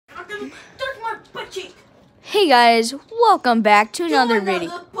Touch my butt cheek. Hey guys, welcome back to another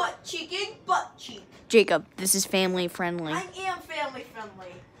video. Butt cheeking butt cheek. Jacob, this is family friendly. I am family friendly.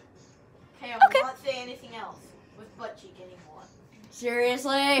 Okay, I will not say anything else with butt cheek anymore.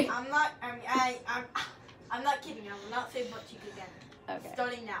 Seriously? I'm not kidding. I will not say butt cheek again. Okay.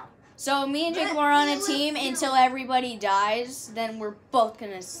 Starting now. So me and Jacob are on a team until everybody dies. Then we're both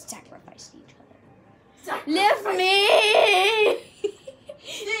gonna sacrifice each other. Lift me!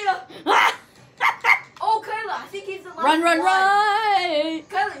 Oh, Kyla, I think he's the last Run!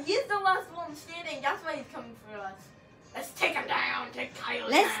 Kyla, he's the last one standing. That's why he's coming for us. Let's take him down. Take Kyla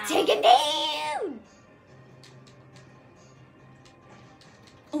down. Let's take him down!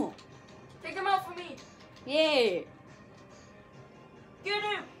 Oh. Take him out for me. Yay! Get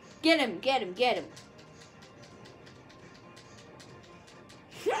him. Get him!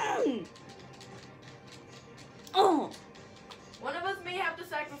 Oh! One of us may have to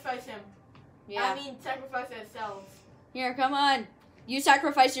sacrifice him. Yeah. I mean, sacrifice ourselves. Here, come on. You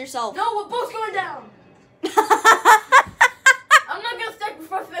sacrifice yourself. No, we're both going down. I'm not gonna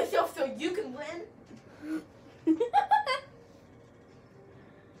sacrifice myself so you can win.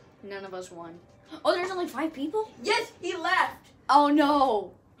 None of us won. Oh, there's only 5 people? Yes, he left. Oh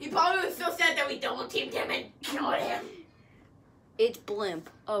no. He probably was so sad that we double teamed him and killed him. It's Blimp.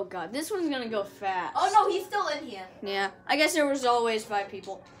 Oh god, this one's gonna go fast. Oh no, he's still in here. Yeah, I guess there was always 5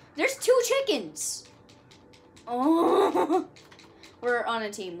 people. There's 2 chickens. Oh. We're on a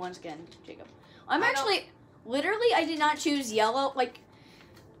team once again, Jacob. Literally, I did not choose yellow,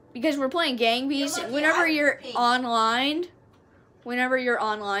 because we're playing Gang Beasts. Whenever you're online,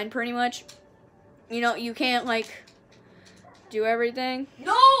 pretty much, you can't, do everything.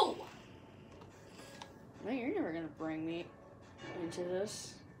 No! No, you're never gonna bring me into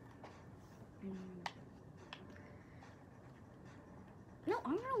this. No,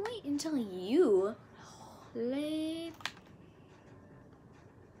 I'm gonna wait until you leave.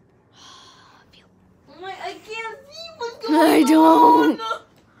 I can't see what's going on. I don't.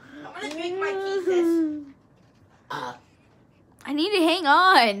 I'm gonna drink my pieces. I need to hang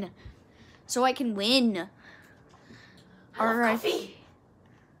on so I can win. All right. Coffee.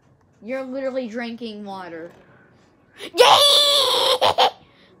 You're literally drinking water. Yay!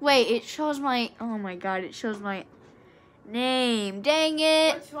 Wait, it shows my. Oh my god! It shows my name. Dang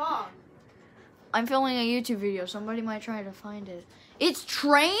it! What's wrong? I'm filming a YouTube video. Somebody might try to find it. It's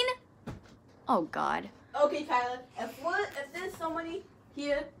Train. Oh god. Okay, Tyler. If there's somebody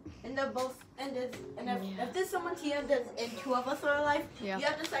here and they're both if there's someone here and 2 of us are alive, Yeah. you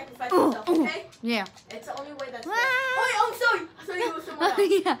have to sacrifice yourself, okay? Yeah. It's the only way that's fair. Oh, I'm sorry. I thought you were someone else.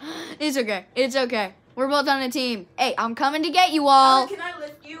 Yeah. It's okay. It's okay. We're both on a team. Hey, I'm coming to get you all. Tyler, can I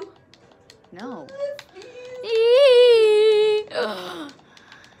lift you? No. Lift you.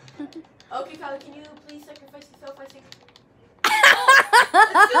 Okay, Tyler, can you please sacrifice yourself? I think.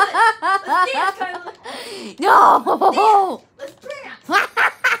 Let's do it. Let's dance, Tyler. No. Let's dance.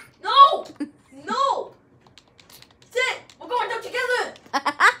 No. No. Sit. We're going down together.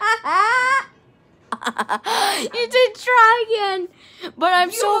 You did try again, but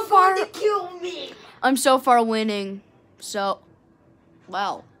I'm so far. You're going to kill me. I'm so far winning. So,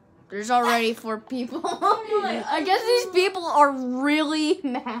 wow. There's already 4 people. I guess these people are really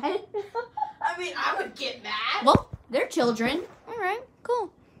mad. I mean, I would get mad. Well, they're children. All right,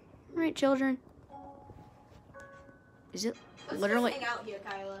 cool. All right, children. Is it Let's literally? just hang out here,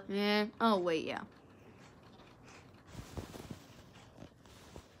 Kyla. Yeah. Oh wait, yeah.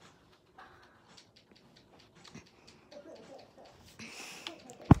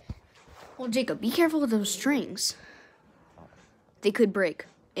 Well, Jacob, be careful with those strings. They could break.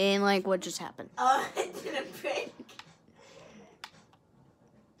 And what just happened? It didn't break.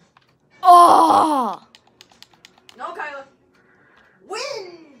 Oh! No, Kyla.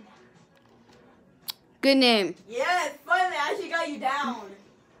 Win! Good name. Yes, finally, I actually got you down.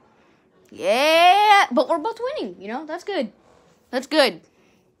 Yeah, but we're both winning, That's good. That's good.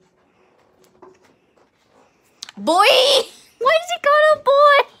 Boy! Why is it called a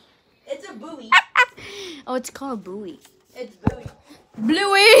boy? It's a buoy. Oh, it's called a buoy. It's buoy.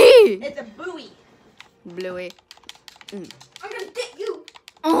 Bluey! It's a buoy. Bluey. I'm gonna get you.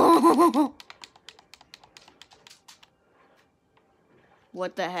 Oh.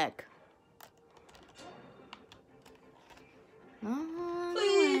 What the heck?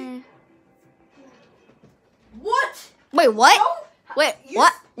 Please. What? Wait, what? No? Wait, You-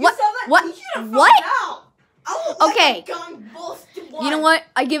 what? you What? saw that? What? You should've found What? out. I will let Okay. the gun both to one. You know what?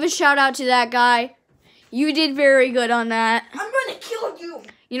 I give a shout out to that guy. You did very good on that. I'm gonna kill you.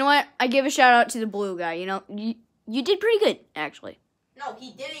 You know what? I give a shout out to the blue guy. You did pretty good, actually. No,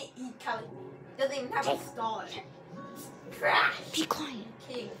 he didn't. He doesn't even have a star. Trash. Be quiet.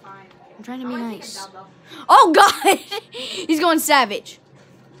 Kidding, fine. I'm trying to be I'm gonna nice. take him down, Oh God, he's going savage.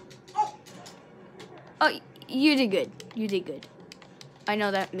 Oh. Oh, you did good. You did good. I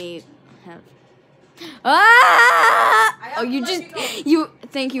know that may have. Ah! Oh, you just you.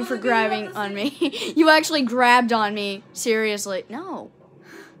 Thank you for grabbing on me. You actually grabbed on me. Seriously, no.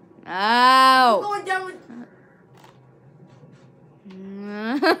 I'm Ow. going down with.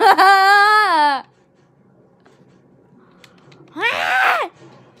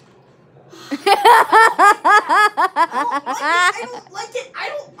 I don't like it. I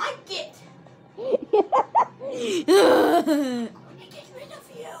don't like it. I'm gonna get rid of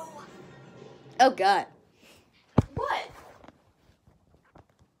you. Oh God. What?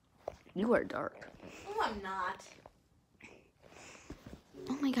 You are dark. No, I'm not.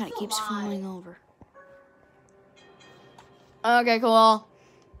 Oh my God, it It's a keeps lie. falling over. Okay, cool.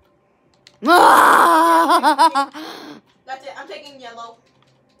 That's it. I'm taking yellow.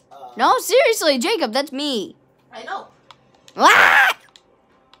 No, seriously, Jacob, that's me. I know. Ah!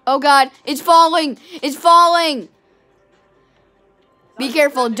 Oh God, it's falling. It's falling. Be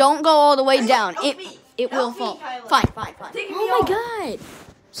careful. Don't go all the way down. Help me. It will Help me, fall. Kyla. Fine, fine, fine. Taking me Oh my off. God.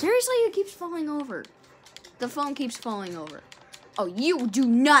 Seriously, it keeps falling over. The phone keeps falling over. Oh, you do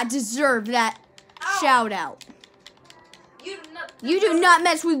not deserve that Ow. shout out. You do not. You do not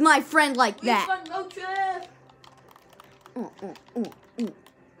mess with my friend like We that. fun road trip.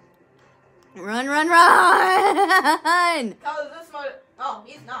 Run, run, run! How is this smart? Oh,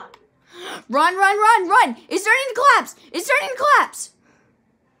 he's not. Run, run, run, run! It's starting to collapse! It's starting to collapse!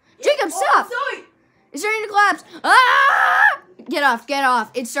 Jacob, stop! Oh, sorry. It's starting to collapse! Ah! Get off, get off.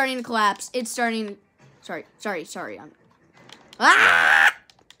 It's starting to collapse. It's starting. Sorry. Ah!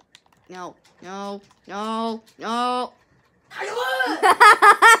 No. Kyla!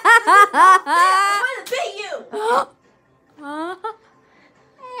 I'm gonna beat you.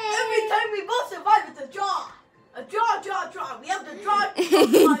 Every time we both survive, it's a draw. A draw. We have to draw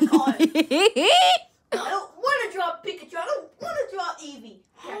Pokemon cards. I don't want to draw Pikachu. I don't want to draw Eevee.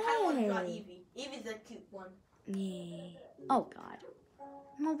 Yeah, I kind of want to draw Eevee. Eevee's a cute one. Yeah. Oh God.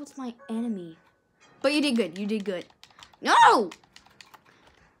 No, what's my enemy? But you did good. You did good. No!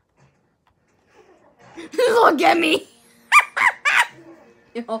 Look at me.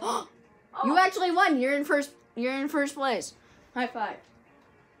 Oh. You actually won. You're in first place. High five.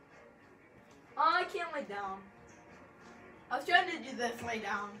 Oh, I can't lay down. I was trying to do this lay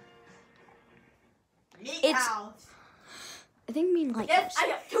down. Meat It's- house. I think mean like Yes, I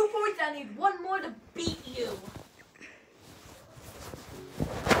have 2 points. I need 1 more to beat you.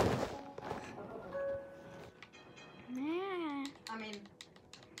 Yeah. I mean,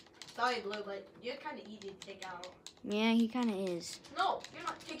 sorry, Blue, but you're kind of easy to take out. Yeah, he kind of is. No, you're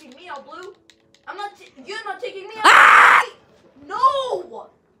not taking me out, Blue. You're not taking me out. Ah! No.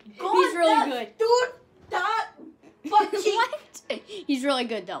 He's really good. Dude, that fuck cheat. What? He's really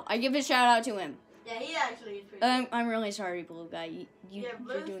good though. I give a shout out to him. Yeah, he actually is pretty good. I'm really sorry, Blue Guy. Yeah, You're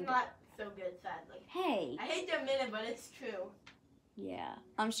Blue's doing not so good, sadly. good. Hey. I hate to admit it, but it's true. Yeah.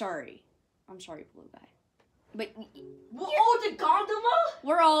 I'm sorry, Blue Guy. But The gondola?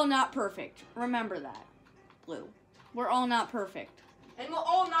 we're all not perfect. Remember that, Blue. We're all not perfect. And we're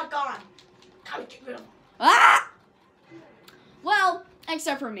all not gone. Gotta get rid of them. Ah! Well,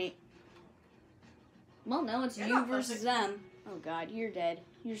 except for me. Well, no, it's You're you not versus perfect. them. Oh God, you're dead.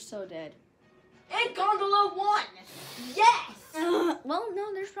 You're so dead. And gondola won. Yes. Well,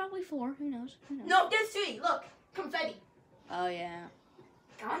 no, there's probably 4. Who knows? No, there's 3. Look, confetti. Oh yeah.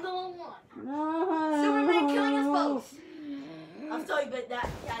 Gondola won. No. Superman killing us both. I'm sorry, but that.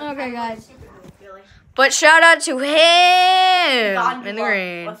 Yeah, Okay, guys. Superman feeling. But shout out to him Gondola in the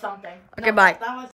green. or something. Okay, bye. That was